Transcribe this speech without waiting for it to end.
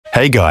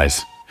Hey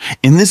guys,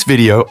 in this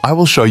video I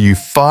will show you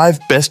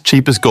 5 best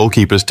cheapest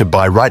goalkeepers to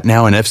buy right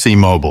now in FC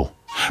Mobile.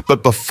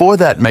 But before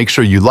that, make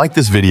sure you like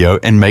this video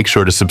and make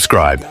sure to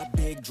subscribe.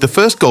 The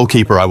first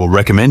goalkeeper I will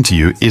recommend to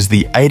you is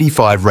the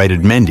 85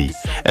 rated Mendy.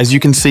 As you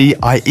can see,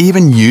 I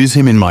even use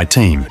him in my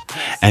team.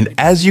 And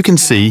as you can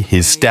see,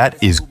 his stat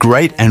is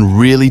great and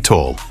really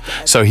tall.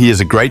 So he is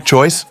a great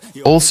choice.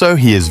 Also,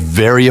 he is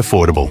very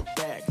affordable.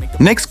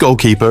 Next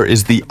goalkeeper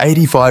is the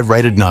 85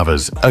 rated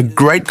Navas, a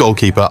great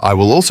goalkeeper I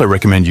will also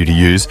recommend you to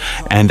use,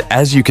 and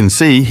as you can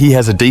see, he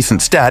has a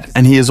decent stat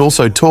and he is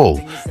also tall,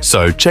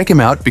 so check him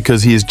out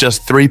because he is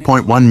just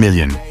 3.1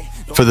 million.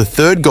 For the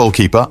third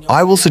goalkeeper,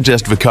 I will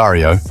suggest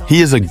Vicario.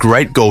 He is a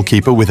great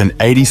goalkeeper with an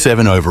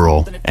 87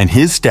 overall, and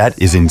his stat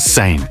is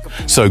insane,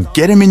 so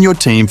get him in your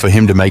team for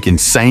him to make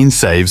insane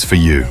saves for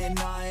you.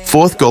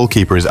 Fourth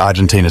goalkeeper is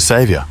Argentina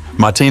savior,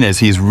 Martinez.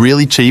 He is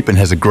really cheap and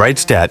has a great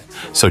stat,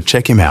 so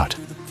check him out.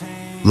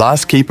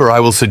 Last keeper I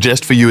will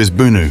suggest for you is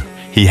Bunu.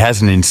 He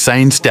has an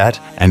insane stat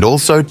and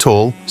also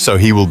tall, so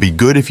he will be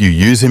good if you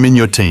use him in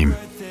your team.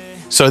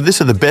 So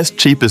this are the best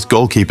cheapest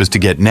goalkeepers to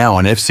get now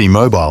on FC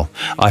Mobile.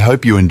 I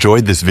hope you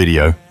enjoyed this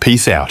video.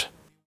 Peace out.